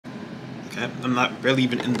Okay, I'm not barely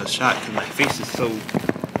even in the shot because my face is so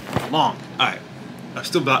long. Alright, I'm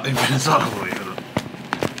still about 8 minutes all the way.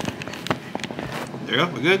 There you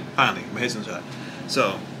go, we're good? Finally, my head's in the shot.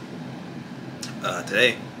 So,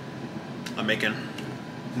 today, I'm making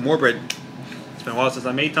more bread. It's been a while since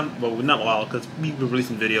I made some. Well, not a while, because we were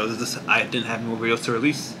releasing videos. I didn't have more videos to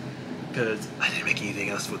release because I didn't make anything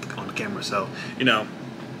else on the camera. So, you know.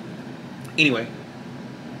 Anyway,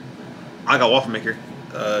 I got a waffle maker.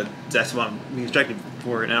 That's what I'm being distracted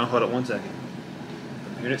for right now. Hold up 1 second.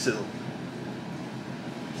 I'm hearing it sizzle.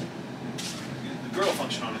 The grill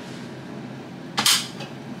function on it.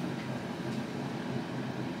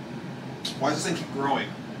 Why does this thing keep growing?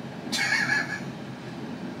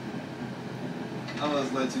 Oh,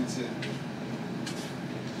 that's led to too.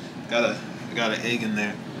 Got an egg in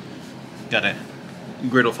there. Got a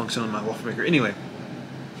griddle function on my waffle maker. Anyway,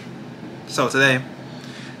 so today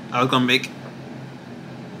I was gonna make,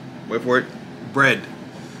 wait for it, bread.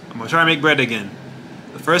 I'm gonna try to make bread again.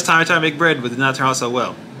 The first time I tried to make bread, but did not turn out so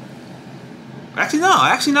well. Actually, no.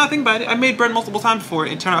 Actually, now I think about it, I made bread multiple times before.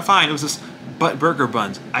 It turned out fine. It was just burger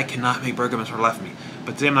buns. I cannot make burger buns for the life of me.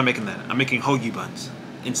 But today I'm not making that. I'm making Hoagie Buns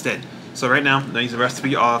instead. So right now, I use a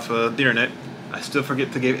recipe off the internet. I still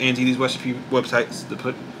forget to give Angie these recipe websites to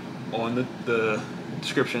put on the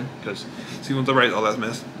description because she wants to write all that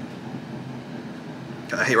mess.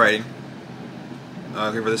 I hate writing.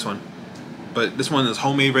 I'll give her this one. But this one is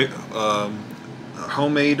homemade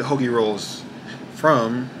hoagie rolls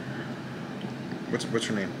from what's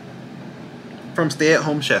her name? From Stay at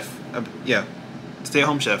Home Chef. Yeah, Stay at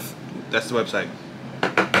Home Chef. That's the website.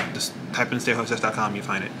 Just type in stayathomechef.com, you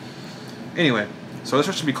find it. Anyway, so this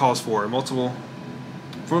recipe calls for most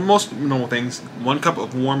normal things, 1 cup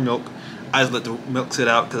of warm milk. I just let the milk sit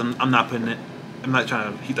out because I'm not putting it. I'm not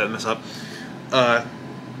trying to heat that mess up.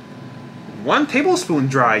 1 tablespoon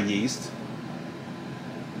dry yeast.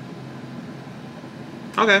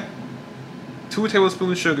 Okay. 2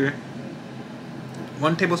 tablespoons sugar.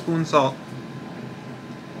 1 tablespoon salt.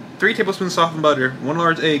 3 tablespoons softened butter. 1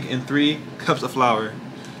 large egg and 3 cups of flour.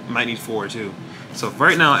 You might need 4 too. So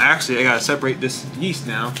right now, actually, I gotta separate this yeast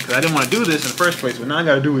now because I didn't want to do this in the first place, but now I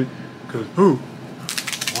gotta do it because I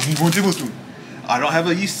need 1 tablespoon. I don't have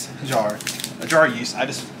a yeast jar, a jar yeast. I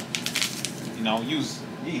just, use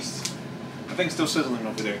yeast. I think it's still sizzling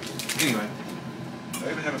over there. Anyway, do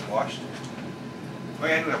I even have it washed? Oh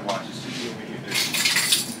yeah, I do have it washed. It's just over here.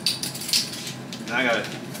 Now I gotta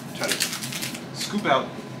try to scoop out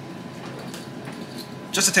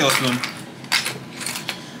just a tablespoon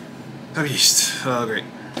of yeast. Oh, great.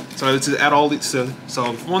 So to add all these, so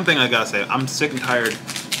one thing I gotta say, I'm sick and tired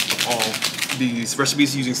of all these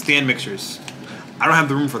recipes using stand mixers. I don't have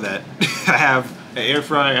the room for that. I have an air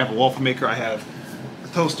fryer, I have a waffle maker, I have a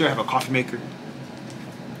toaster, I have a coffee maker,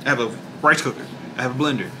 I have a rice cooker, I have a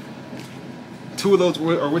blender. 2 of those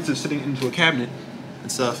are sitting into a cabinet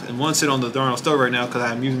and stuff, and 1 sit on the darn stove right now because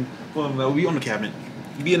I'm using, well, it'll be on the cabinet.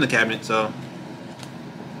 It'll be in the cabinet, so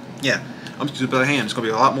yeah. I'm just gonna put a hand. It's gonna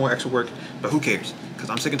be a lot more extra work, but who cares? Because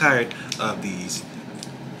I'm sick and tired of these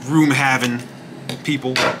room-having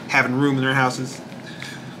people having room in their houses,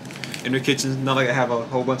 in their kitchens. Not like I have a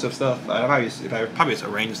whole bunch of stuff. If I probably just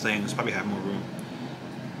arrange things, probably have more room.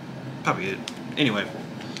 Probably it. Anyway,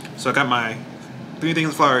 so I got my 3 things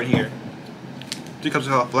of flour in here. 3 cups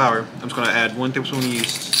of flour. I'm just gonna add 1 tablespoon of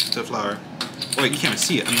yeast to the flour. Wait, you can't even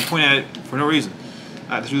see it. I'm pointing at it for no reason.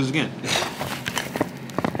 Alright, let's do this again.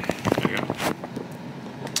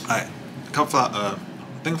 Alright, a cup of flour,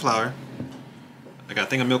 thing of flour. I got a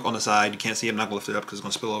thing of milk on the side. You can't see it. I'm not gonna lift it up because it's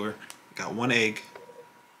gonna spill over. Got 1 egg.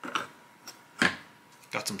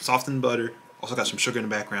 Got some softened butter. Also got some sugar in the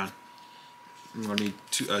background. I'm gonna need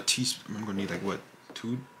 2 teaspoons. I'm gonna need like what,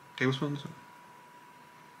 2 tablespoons?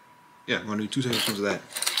 Yeah, I'm gonna do 2 tablespoons of that.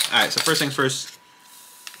 Alright, so first things first,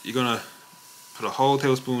 you're gonna put a whole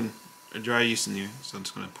tablespoon of dry yeast in here. So I'm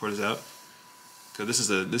just gonna pour this out. Cause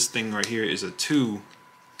this thing right here is a 2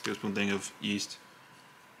 tablespoon thing of yeast.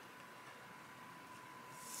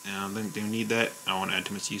 And I don't think they need that. I don't want to add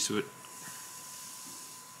too much yeast to it.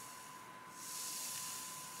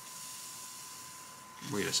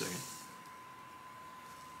 Wait a second.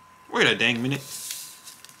 Wait a dang minute.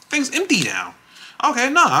 Thing's empty now. Okay,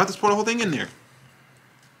 no, I have to pour the whole thing in there.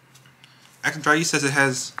 Actually, dry yeast says it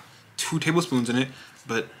has 2 tablespoons in it,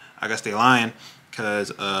 but I gotta stay lying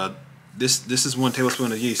because this is 1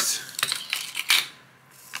 tablespoon of yeast.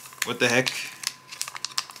 What the heck?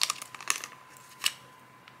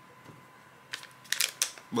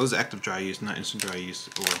 What is active dry yeast, not instant dry yeast,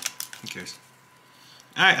 or who cares?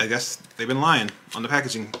 Alright, I guess they've been lying on the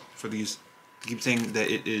packaging for these. They keep saying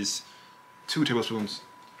that it is 2 tablespoons.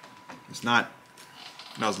 It's not.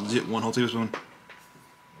 That was legit 1 whole tablespoon.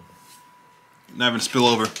 Not even a spill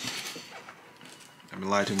over. I've been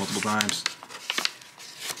lied to multiple times.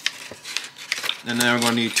 And then we're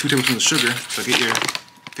going to need 2 tablespoons of sugar. So get your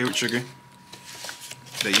favorite sugar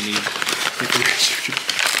that you need.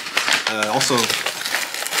 Also,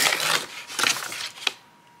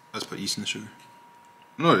 let's put yeast in the sugar.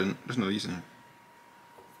 No, I didn't. There's no yeast in here.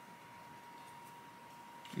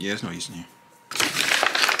 Yeah, there's no yeast in here.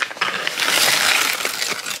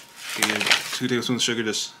 Okay, 2 tablespoons of sugar,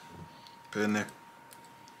 just put it in there.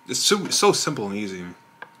 It's so simple and easy.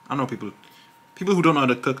 I know people who don't know how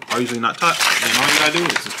to cook are usually not taught, and all you gotta do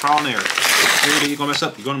is just trial and error. Every day you're gonna mess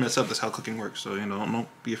up. You're gonna mess up. That's how cooking works. So don't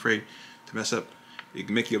be afraid to mess up. It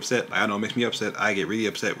can make you upset. I know it makes me upset. I get really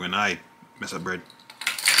upset when I mess up bread.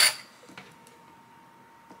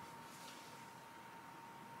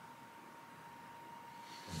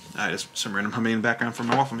 Alright, just some random humming in the background from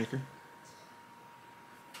my waffle maker.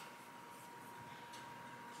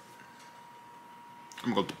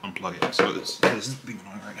 I'm gonna go unplug it. So this is being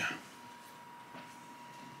annoying right now.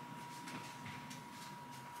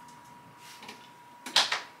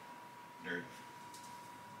 Nerd.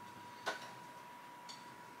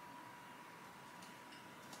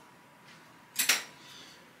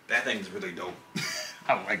 That thing's really dope.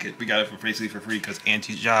 I like it. We got it basically for free because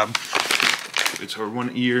Auntie's job. It's her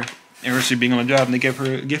 1 year anniversary being on the job, and they gave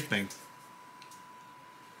her a gift thing.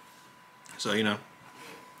 So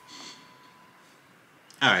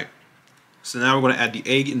Alright. So now we're going to add the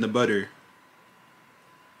egg in the butter.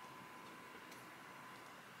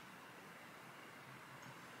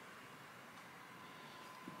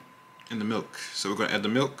 And the milk. So we're going to add the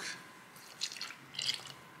milk.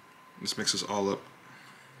 Let's mix this all up.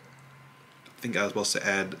 I think I was supposed to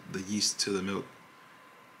add the yeast to the milk.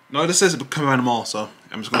 No, this says combine them all, so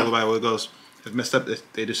I'm just going to go by what it goes. If it messed up,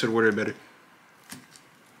 they just should have worded it better.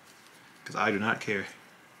 Because I do not care.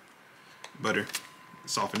 Butter.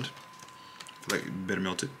 Softened. I feel like it better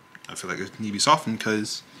melted. I feel like it need to be softened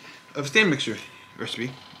because of stand mixture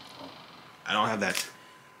recipe. I don't have that.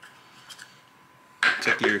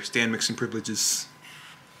 Check your stand mixing privileges.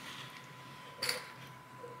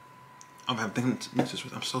 I'm having things to mix this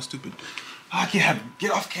with. I'm so stupid. Oh, I can't have get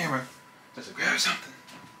off camera. Just to grab something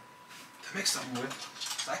to mix something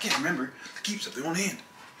with. I can't remember to keep something on hand.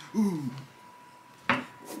 Ooh. There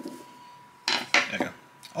you go.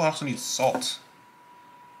 Oh, I also need salt.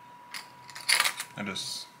 I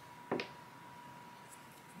just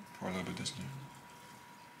pour a little bit of this in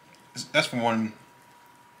here. That's for 1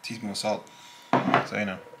 teaspoon of salt. So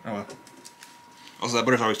oh well. Also, that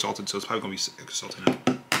butter's always salted, so it's probably gonna be extra salty now.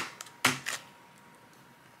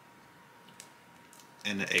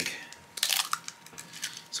 And the egg.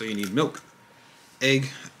 So you need milk, egg,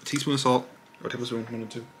 a teaspoon of salt, or a tablespoon, 1 or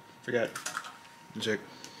 2. Forgot. Check.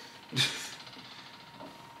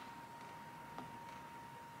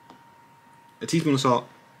 A teaspoon of salt,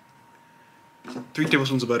 3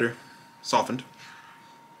 tablespoons of butter, softened,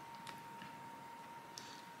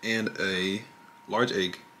 and a large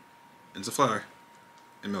egg, and some flour,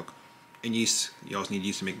 and milk, and yeast. You also need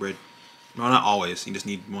yeast to make bread. No, not always. You just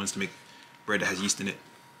need ones to make bread that has yeast in it.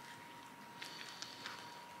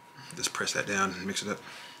 Just press that down and mix it up.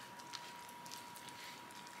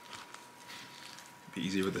 Be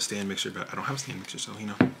easier with the stand mixer, but I don't have a stand mixer, so I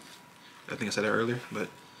think I said that earlier, but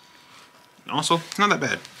also it's not that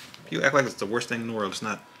bad. You act like it's the worst thing in the world. It's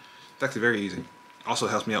not. It's actually very easy. Also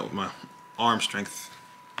helps me out with my arm strength.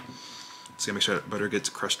 Just gotta make sure that butter gets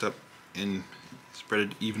crushed up and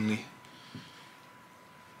spread evenly.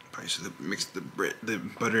 Probably should have mixed the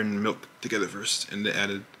butter and milk together first and then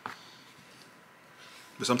added.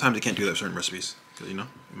 But sometimes you can't do that with certain recipes because you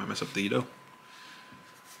might mess up the dough.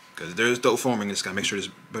 Because there's dough forming, just gotta make sure this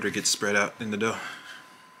butter gets spread out in the dough.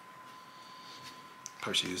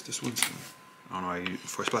 Probably should use this one. I don't know. I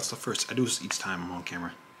before I splat stuff first. I do this each time I'm on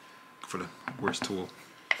camera for the worst tool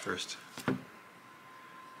first.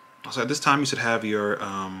 Also, at this time you should have your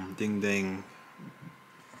ding ding.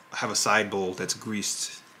 Have a side bowl that's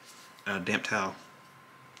greased, a damp towel.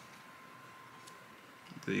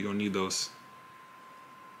 So you're gonna need those.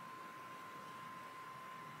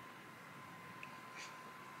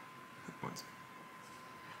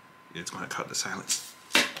 It's gonna cut the silence.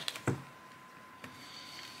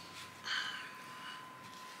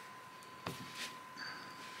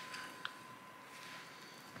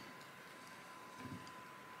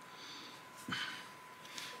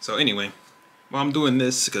 So anyway, while I'm doing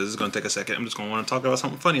this, because it's going to take a second, I'm just going to want to talk about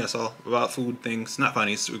something funny I saw about food things. Not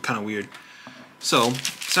funny, it's kind of weird. So,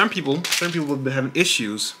 some people have been having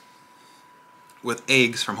issues with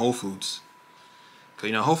eggs from Whole Foods. Cause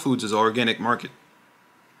you know Whole Foods is an organic market.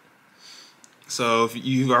 So if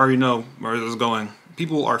you already know where this is going,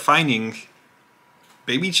 people are finding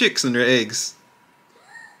baby chicks in their eggs.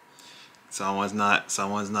 Someone's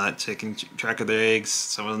not taking track of their eggs.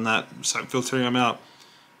 Someone's not filtering them out.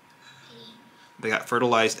 They got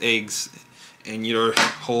fertilized eggs in your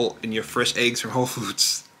fresh eggs from Whole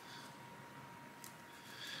Foods.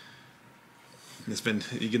 It's been,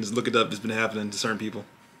 you can just look it up. It's been happening to certain people.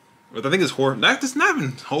 But I think it's horrible. It's not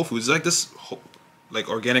even Whole Foods. It's like this, like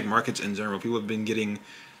organic markets in general. People have been getting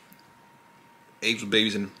eggs with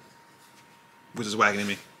babies in, which is whacking at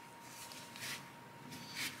me.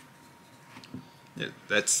 Yeah,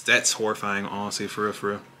 that's horrifying, honestly, for real, for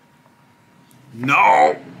real.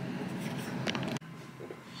 No!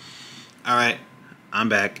 Alright, I'm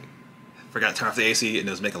back. Forgot to turn off the AC and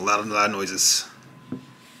it was making a lot of noises.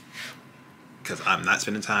 Because I'm not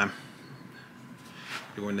spending time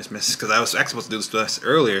doing this mess. Because I was actually supposed to do this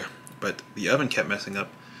earlier, but the oven kept messing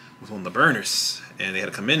up with one of the burners. And they had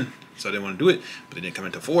to come in, so I didn't want to do it. But they didn't come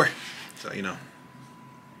in until 4. So, you know.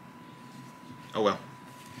 Oh well.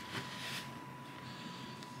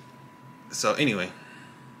 So anyway,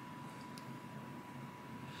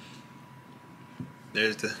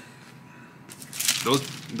 there's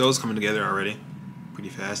those coming together already pretty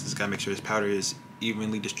fast. Just gotta make sure this powder is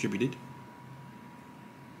evenly distributed,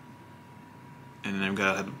 and then I've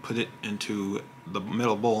got to put it into the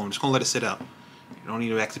metal bowl. I'm just gonna let it sit out. You don't need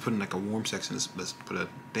to actually put in like a warm section. Let's put a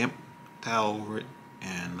damp towel over it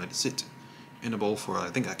and let it sit in the bowl for I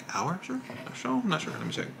think like an hour. Sure, I'm not sure. Let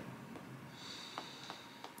me check.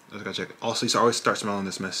 I just gotta check. Also, you always start smelling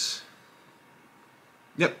this mess.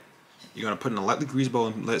 Yep. You're gonna put it in a lightly greased bowl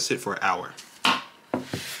and let it sit for an hour.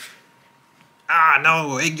 Ah,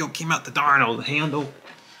 no! Egg yolk came out the darn old handle.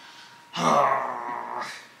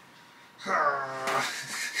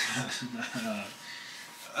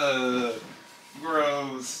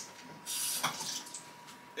 Gross.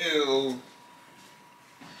 Ew.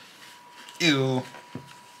 Ew.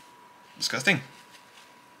 Disgusting.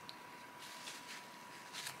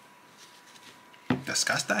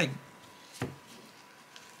 Disgusting.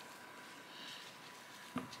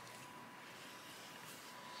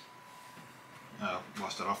 I'll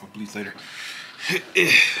wash that off with bleach later.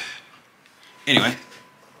 Anyway,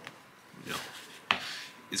 you know,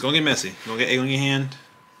 it's gonna get messy. You're gonna get egg on your hand.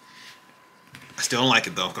 I still don't like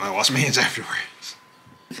it though, because I wash my hands afterwards.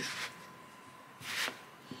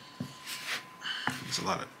 There's a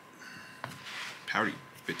lot of powdery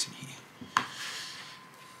bits in here.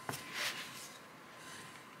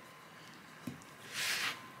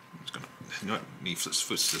 You know what? Need to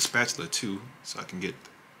switch the spatula too, so I can get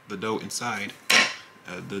the dough inside,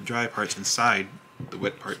 the dry parts inside the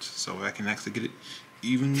wet parts, so I can actually get it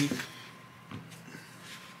evenly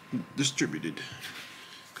distributed.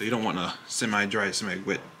 Because you don't want a semi-dry,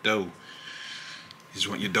 semi-wet dough. You just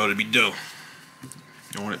want your dough to be dough.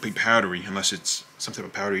 You don't want it to be powdery, unless it's some type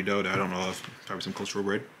of powdery dough that I don't know of. Probably some cultural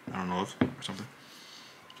bread I don't know of, or something.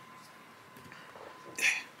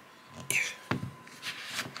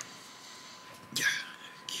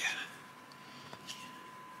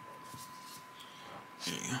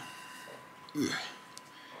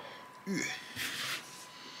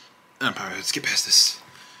 I'm probably gonna skip past this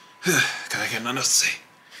because I got nothing else to say.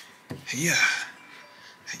 Yeah.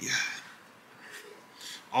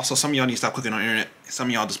 Also, some of y'all need to stop clicking on the internet. Some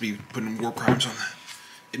of y'all just be putting war crimes on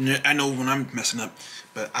the internet. I know when I'm messing up,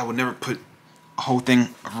 but I would never put a whole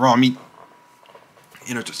thing of raw meat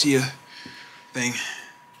in a tortilla thing,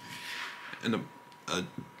 in a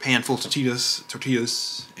pan full of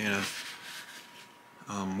tortillas, and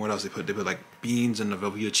what else they put? They put like beans and a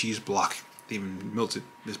Velveeta cheese block. They even melted.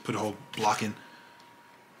 They just put a whole block in.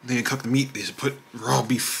 They didn't cook the meat. They just put raw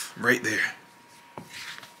beef right there.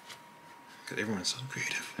 Cause everyone's so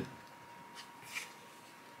creative.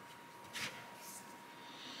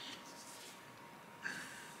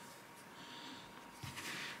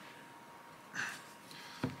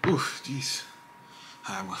 Oof, jeez.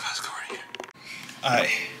 I'm gonna fast forward here.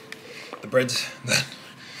 Alright, the bread's done.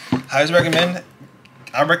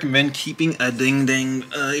 I recommend keeping a ding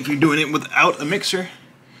if you're doing it without a mixer.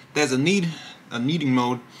 There's a kneading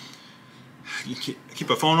mode. You keep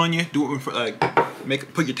a phone on you. Do it for, like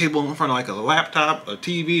put your table in front of like a laptop, a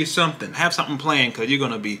TV, something. Have something playing because you're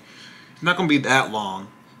gonna be. It's not gonna be that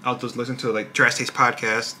long. I'll just listen to like Trash Taste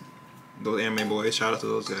podcast. Those anime boys. Shout out to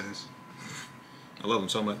those guys. I love them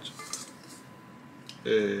so much.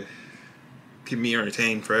 Keep me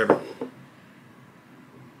entertained forever.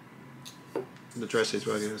 The Trash Taste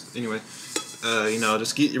podcast. Anyway, you know,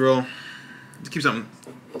 just keep something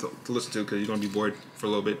to listen to because you're gonna be bored for a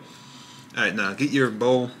little bit. All right, now get your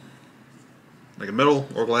bowl, like a metal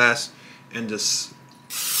or glass, and just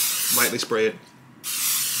lightly spray it.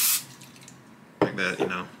 Like that, you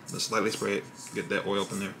know. Just lightly spray it. Get that oil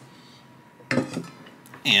up in there.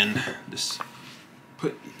 And just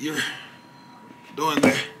put your dough in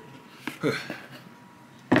there.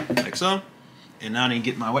 Like so. And now I need to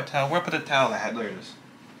get my wet towel. Where I put the towel I had? There it is.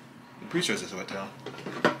 I'm pretty sure it's just a wet towel.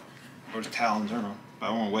 Or just towel in general. But I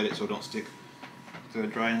want to wet it so it don't stick to the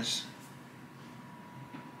dryness.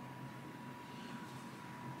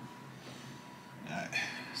 Alright.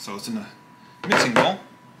 So it's in a mixing bowl.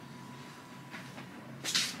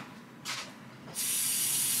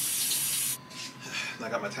 I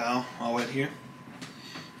got my towel all wet here.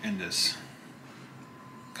 And just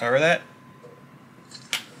cover that.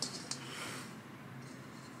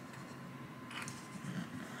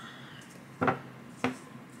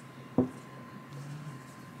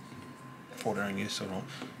 Fold it on you so it don't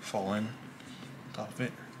fall in top of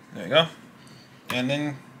it. There you go. And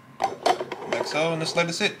then like so, and just let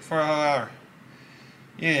it sit for an hour.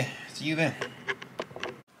 Yeah, see you then.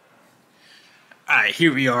 Alright,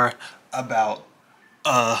 here we are about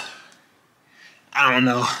I don't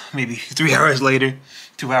know, maybe 3 hours later,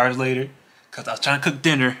 2 hours later, because I was trying to cook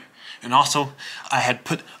dinner, and also I had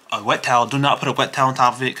put a wet towel. Do not put a wet towel on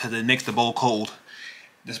top of it because it makes the bowl cold.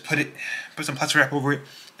 Just put some plastic wrap over it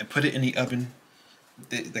and put it in the oven.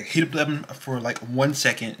 Heat up the oven for like 1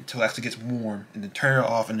 second until it actually gets warm, and then turn it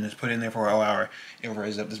off, and then just put it in there for an hour. It will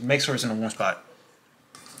raise up. Just make sure it's in a warm spot.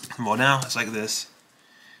 Well, now it's like this.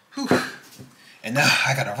 Whew. And now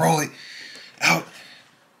I gotta roll it out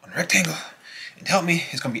on a rectangle. And help me,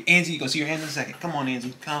 it's gonna be Angie. You're gonna see your hands in a second. Come on,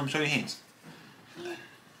 Angie. Come, show your hands.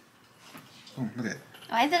 Boom, look at it.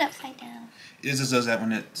 Why is it upside down? It just does that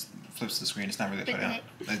when it flips the screen. It's not really upside down.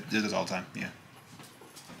 It does all the time, yeah.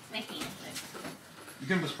 My hands You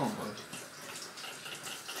can postpone it.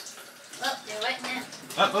 Well, they're wet now.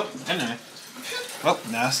 Oh, anyway. Well,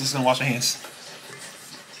 now it's just gonna wash my hands.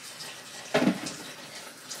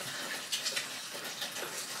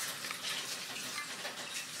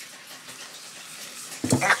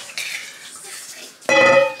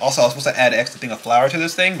 Also, I was supposed to add an extra thing of flour to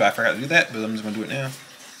this thing, but I forgot to do that, but I'm just going to do it now.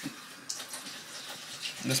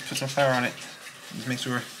 Let's put some flour on it. Just make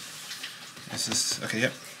sure. This is, okay,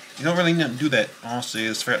 yep. You don't really need to do that, honestly.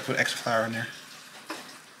 Just forgot to put extra flour in there.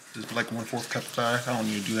 Just put like 1/4 cup of flour. I don't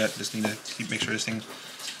need to do that. Just need to make sure this thing,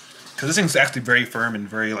 because this thing's actually very firm and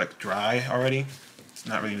very like dry already. It's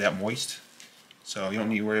not really that moist. So you don't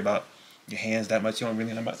need to worry about your hands that much. You don't really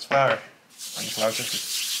need that much flour on your flour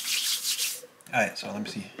surface. Alright, so let me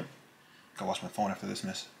see. Go watch my phone after this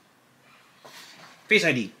mess. Face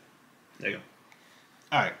ID. There you go.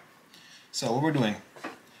 Alright. So what we're doing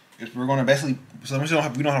is we're gonna basically, so we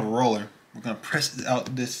don't have a roller. We're gonna press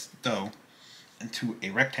out this dough into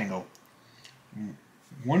a rectangle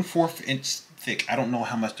 1/4 inch thick. I don't know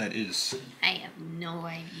how much that is. I have no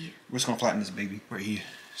idea. We're just gonna flatten this baby right here.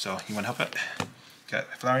 So you wanna help out?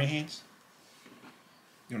 Got flour in your hands?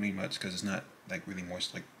 You don't need much because it's not like really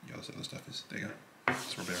moist like the other stuff is. There you go.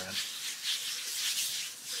 Just rub it around.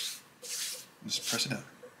 Just press it out.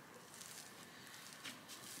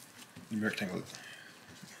 Your rectangle.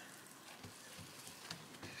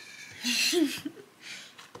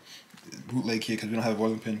 Bootleg here because we don't have a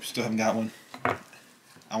rolling pin. We still haven't got one.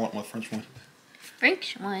 I want one French one.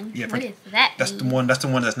 French one? Yeah, French. French. What is that? That's the one. That's the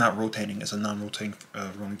one that's not rotating. It's a non-rotating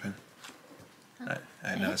rolling pin. Alright,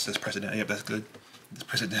 now let's just press it down. Yep, that's good. Just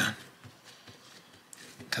press it down.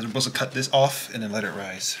 Because we're supposed to cut this off and then let it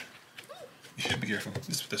rise. You should be careful.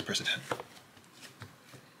 Just press it down.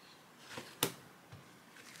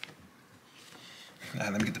 Now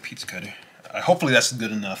let me get the pizza cutter. Hopefully that's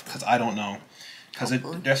good enough, because I don't know. Because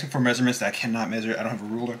they're asking for measurements that I cannot measure. I don't have a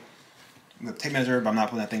ruler. I'm going to tape measure, but I'm not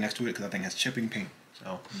putting that thing next to it because that thing has chipping paint.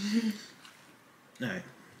 So, alright.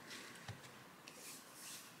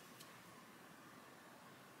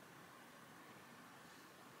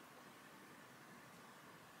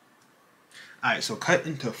 Alright, so cut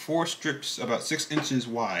into 4 strips about 6 inches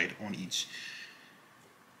wide on each.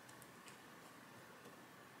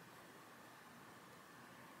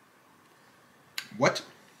 What?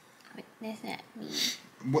 What does that mean?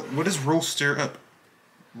 What is roll stir up?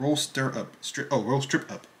 Roll stir up. Roll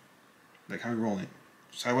strip up. Like how are you rolling it?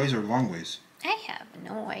 Sideways or long ways? I have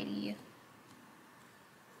no idea.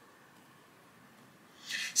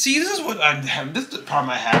 See, this is what I have. This is the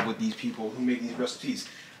problem I have with these people who make these recipes.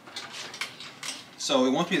 So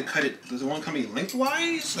it wants me to cut it. Does it want to come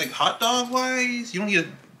lengthwise, like hot dog wise? You don't need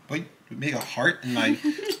to make a heart in my.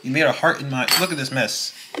 You made a heart in my. Look at this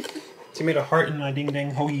mess. You made a heart in my ding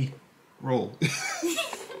dang hoagie roll.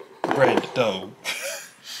 bread dough.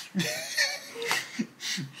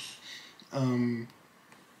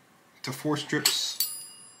 To 4 strips,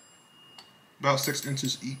 about 6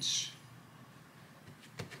 inches each.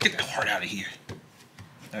 Get that heart out of here.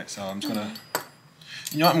 Alright, so I'm just gonna,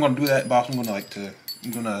 you know what, I'm gonna do that, but I'm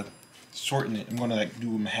gonna shorten it. I'm gonna like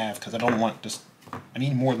do them in half because I don't want just, I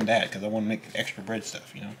need more than that because I want to make extra bread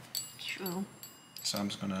stuff, you know? True. So I'm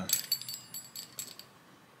just gonna,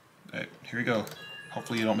 alright, here we go.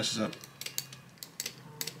 Hopefully you don't mess this up.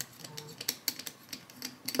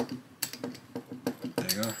 There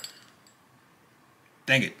you go.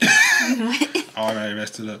 Dang it. Alright, I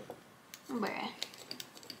messed it up. Bruh.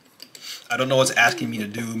 I don't know what's asking me to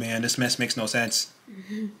do, man. This mess makes no sense.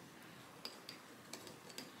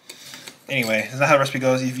 Anyway, that's not how the recipe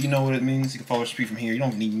goes. If you know what it means, you can follow the recipe from here. You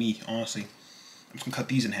don't need me, honestly. I'm just gonna cut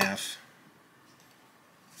these in half.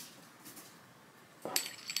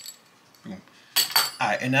 Boom.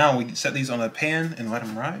 Alright, and now we set these on a pan and let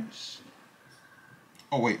them rise.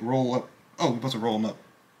 Oh wait, roll up. Oh, we're supposed to roll them up.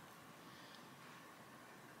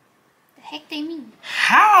 The heck they mean?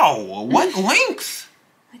 How? What length?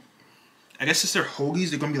 I guess since they're hoagies,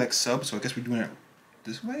 they're gonna be like subs, so I guess we're doing it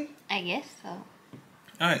this way? I guess so.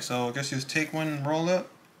 Alright, so I guess just take one and roll up.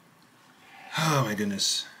 Oh my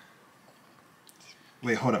goodness.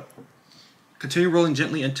 Wait, hold up. Continue rolling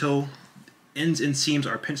gently until ends and seams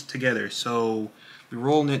are pinched together. So we're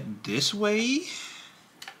rolling it this way?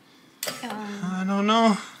 I don't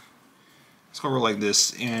know. Let's go roll like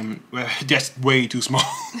this, and that's way too small.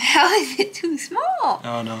 How is it too small? I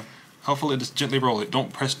don't know. Hopefully, just gently roll it.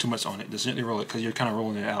 Don't press too much on it. Just gently roll it because you're kind of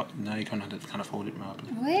rolling it out. Now you're kind of fold it around.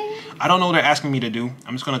 What? I don't know what they're asking me to do.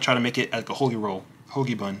 I'm just gonna try to make it like a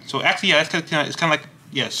hoagie bun. So actually, yeah, it's kind of like,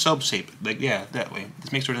 yeah, sub shape. Like, yeah, that way.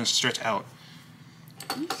 Just make sure it doesn't stretch out.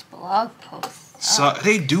 These blog posts. So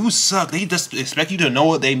they do suck. They just expect you to know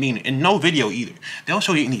what they mean, and no video either. They don't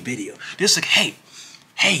show you any video. They're just like, hey,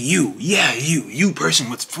 you person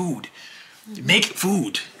with food, make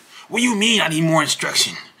food. What do you mean I need more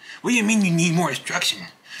instruction? What do you mean you need more instruction?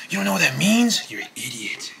 You don't know what that means? You're an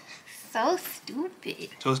idiot. So stupid.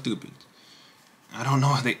 So stupid. I don't know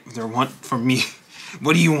what they want from me.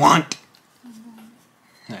 What do you want?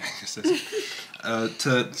 Okay.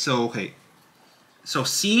 So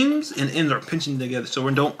seams and ends are pinching together. So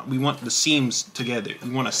we want the seams together.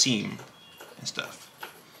 We want a seam and stuff.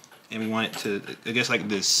 And we want it to, I guess like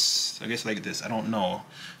this. I don't know.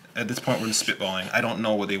 At this point we're just spitballing. I don't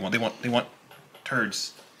know what they want. They want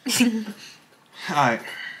turds. Alright.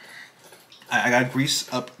 I gotta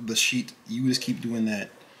grease up the sheet. You just keep doing that.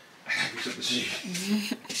 I gotta grease up the sheet.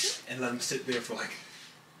 And let them sit there for like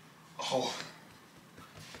a whole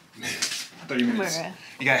minute. 30 minutes. Bruh.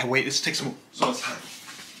 You gotta wait. This takes some time.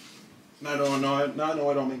 I know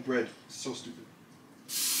I don't make bread. It's so stupid.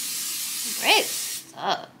 Bread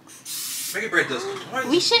sucks. Making bread does.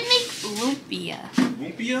 We should make lumpia.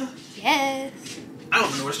 Lumpia? Yes. I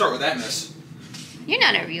don't know where to start with that mess. You're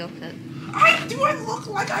not a real cook. I look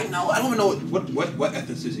like I know. I don't even know what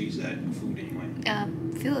ethnicity is that food anyway.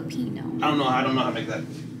 Filipino. I don't know how to make that.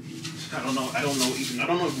 I don't know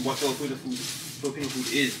what Filipino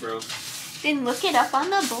food is, bro. Then look it up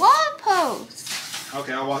on the blog post.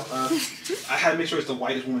 Okay, I'll watch. I had to make sure it's the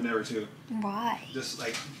whitest woman ever too. Why? Just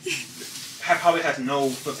like probably has no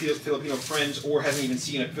Filipino friends or hasn't even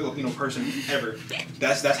seen a Filipino person ever.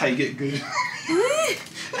 That's how you get good.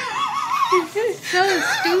 This is so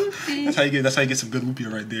stupid. That's how you get some good lumpia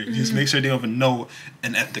right there. You just make sure they don't even know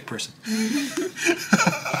an ethnic person. This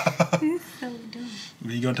is so dumb.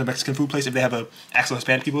 When you go into a Mexican food place, if they have actual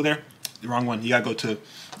Hispanic people there, the wrong one. You gotta go to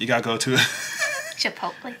Chipotle. You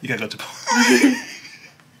gotta go to Chipotle.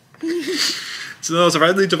 So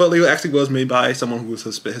surprisingly, Chipotle actually was made by someone who was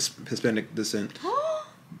Hispanic descent.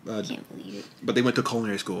 I can't believe it. But they went to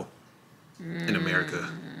culinary school in America.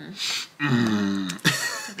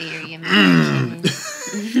 Very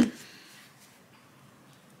American.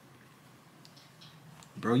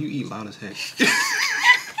 Bro, you eat loud as heck.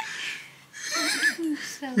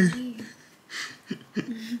 So weird.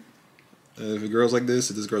 If a girl's like this,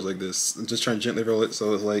 this girl's like this. I'm just trying to gently roll it,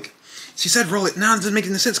 so it's like, she said roll it. Now it doesn't make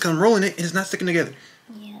any sense because I'm rolling it and it's not sticking together.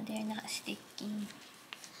 Yeah, they're not sticking.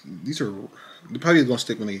 They're probably gonna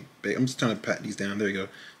stick when they bake. I'm just trying to pat these down. There you go.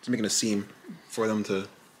 Just making a seam for them to,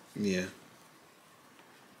 yeah.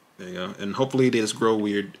 There you go. And hopefully they just grow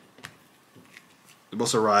weird. They're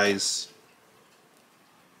supposed to rise.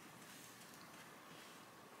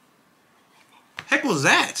 Heck was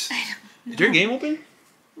that? Is your game open?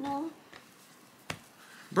 No.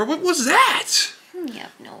 Bro, what was that? You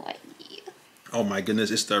have no idea. Oh my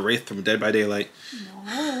goodness, it's the Wraith from Dead by Daylight.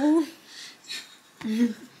 No.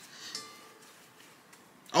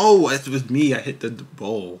 Oh, it was me. I hit the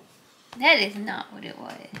bowl. That is not what it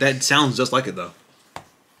was. That sounds just like it though.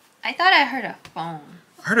 I thought I heard a phone.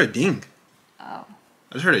 I heard a ding. Oh.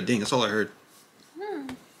 I just heard a ding. That's all I heard.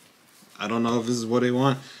 I don't know if this is what they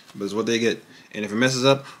want, but it's what they get. And if it messes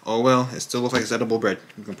up, oh well. It still looks like it's edible bread.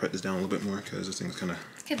 I'm gonna prep this down a little bit more because this thing's kind of.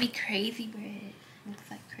 This could be crazy bread.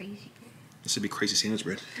 Looks like crazy bread. This should be crazy sandwich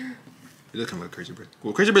bread. It does kind of like crazy bread.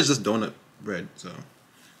 Well, crazy bread is just donut bread, so.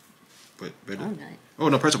 But bread. Donut. Oh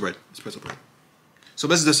no, pretzel bread. It's pretzel bread. So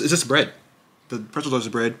this is just, it's just bread. The pretzel dough is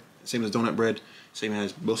bread, same as donut bread, same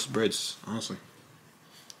as most breads. Honestly,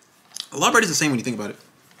 a lot of bread is the same when you think about it.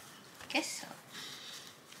 Guess so.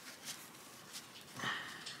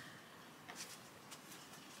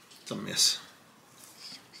 It's a mess.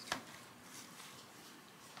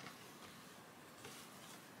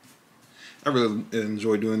 I really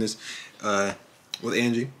enjoy doing this with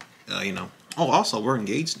Angie. You know. Oh, also we're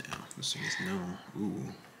engaged now. This thing is known.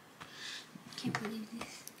 Ooh. Can't believe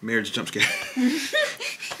this. Marriage jump scare. This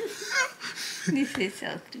is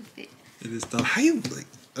so stupid. It is dumb. How you like?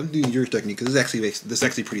 I'm doing your technique because this is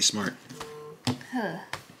actually pretty smart. Huh.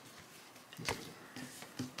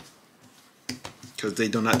 Because they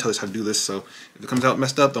do not tell us how to do this, so if it comes out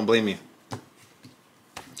messed up, don't blame me.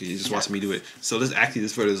 You just watch me do it. So this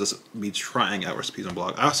photo is just me trying out recipes on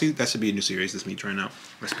blog. Honestly, that should be a new series. This me trying out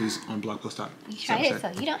recipes on blog post. You tried it, so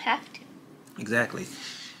you don't have to. Exactly.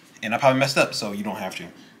 And I probably messed up, so you don't have to.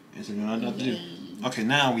 And so you don't know what to do. Okay,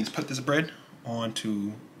 now we just put this bread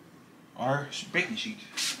onto our baking sheet.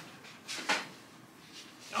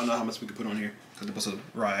 I don't know how much we can put on here because it's supposed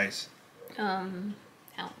to rise. How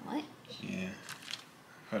much? Yeah.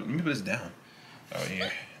 Hold on, let me put this down. Oh yeah,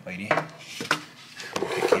 lady.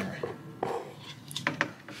 Okay, camera.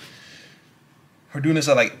 We're doing this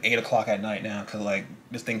at like 8 o'clock at night now because like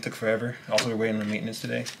this thing took forever. Also, we're waiting on maintenance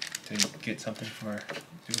today to get something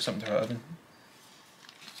do something to our oven,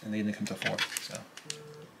 and they didn't come till 4. So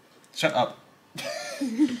shut up.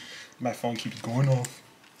 My phone keeps going off.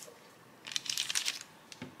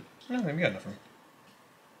 No, we got enough room.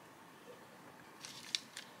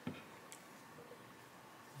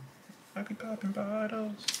 I be popping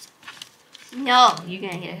bottles. No, you're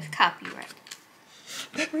gonna get us copyright.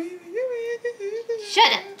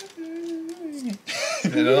 Shut up.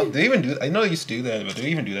 Do they even do that? I know they used to do that, but do they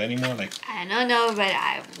even do that anymore? Like, I don't know, but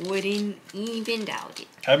I wouldn't even doubt it.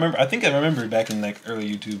 I think I remember back in like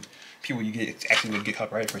early YouTube, people actually would get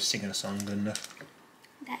copyrighted for singing a song good enough.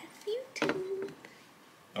 That's YouTube.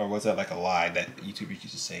 Or was that like a lie that YouTubers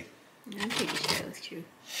used to say? I'm pretty sure it was true.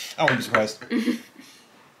 I wouldn't be surprised.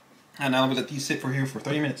 And now I'm gonna let these sit for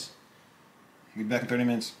 30 minutes. We'll be back in 30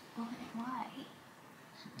 minutes. Why?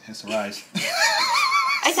 It has to rise.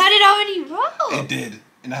 I thought it already rose. It did.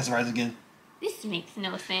 And it has to rise again. This makes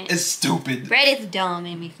no sense. It's stupid. Bread is dumb.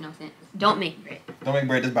 It makes no sense. Don't make bread. Don't make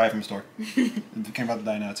bread, just buy it from the store. I'm about to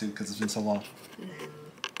die now too because it's been so long.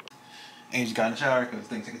 Angie got in the shower because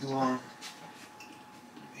things taking too long.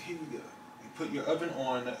 Here you go. You put your oven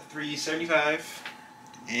on 375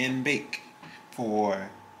 and bake for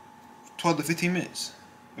 12 to 15 minutes.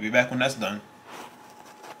 We'll be back when that's done.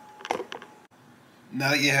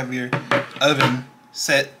 Now that you have your oven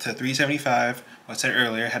set to 375, I said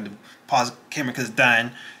earlier, I had to pause the camera because it's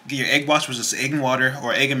dying. Get your egg wash, which is egg and water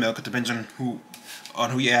or egg and milk. It depends on who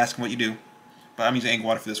you ask and what you do. But I'm using egg and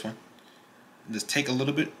water for this one. And just take a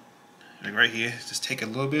little bit, like right here. Just take a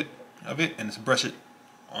little bit of it and just brush it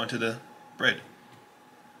onto the bread.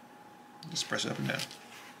 Just brush it up and down.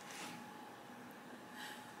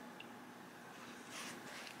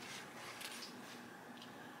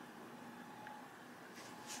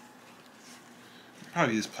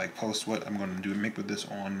 Probably just like post what I'm going to do and make with this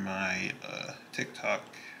on my TikTok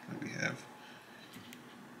that we have.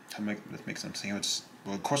 Let's make some sandwich.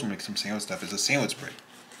 Well, of course we'll make some sandwich stuff. It's a sandwich bread,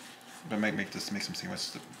 but I might make some sandwich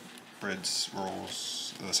breads,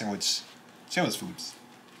 rolls, sandwich foods.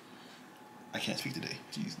 I can't speak today.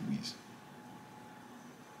 Jeez Louise.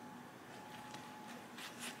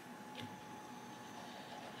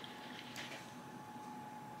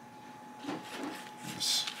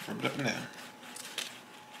 Just rub it up and down.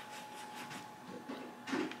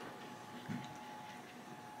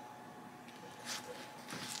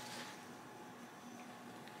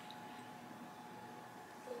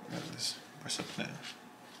 Just brush up and down.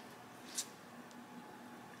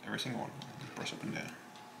 Every single one. Just brush up and down.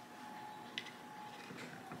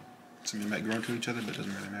 Some of them might grow into each other, but it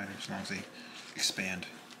doesn't really matter as long as they expand.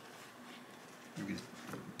 We can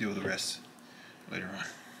deal with the rest later on.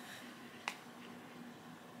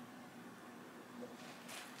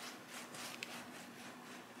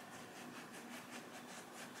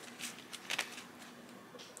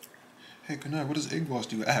 Hey, good night. What does egg wash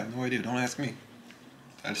do? I have no idea. Don't ask me.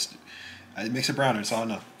 It makes it browner. That's all I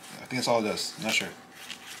know. I think that's all it does. I'm not sure.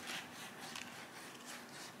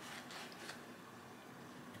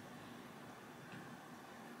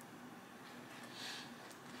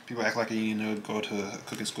 People act like you know go to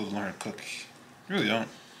cooking school to learn how to cook. You really don't.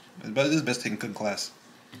 But it is best taking cooking class.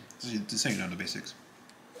 Just so you know the basics.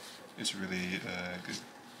 It's really good.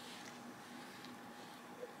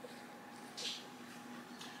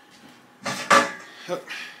 Yep.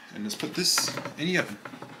 And let's put this in the oven.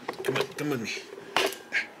 Come with me.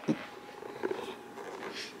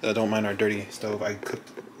 Don't mind our dirty stove. I cooked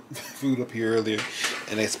food up here earlier,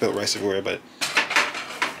 and I spilled rice everywhere. But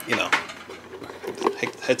you know,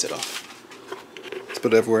 heads it off.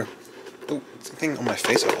 Spilled it everywhere. Oh, is the thing on my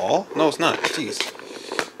face at all? No, it's not. Jeez.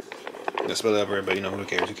 I spilled it everywhere, but you know, who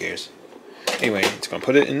cares? Who cares? Anyway, it's gonna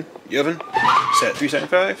put it in the oven. Set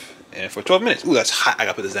 375, and for 12 minutes. Ooh, that's hot. I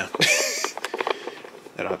gotta put this down.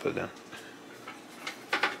 I don't have to put it down.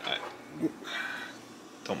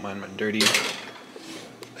 Don't mind my dirty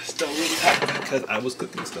stove because I was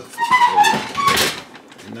cooking stuff.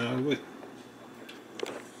 And now I would.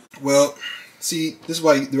 Well, see, this is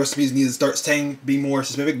why the recipes need to start staying, be more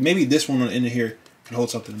specific. Maybe this one on the end of here can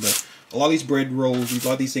hold something, but a lot of these bread rolls, a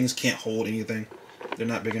lot of these things can't hold anything. They're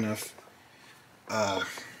not big enough.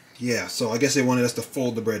 Yeah, so I guess they wanted us to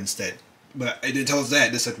fold the bread instead. But it didn't tell us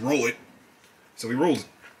that. They said roll it. So we rolled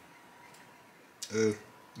it.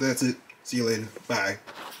 That's it. See you later. Bye.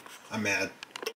 I'm mad.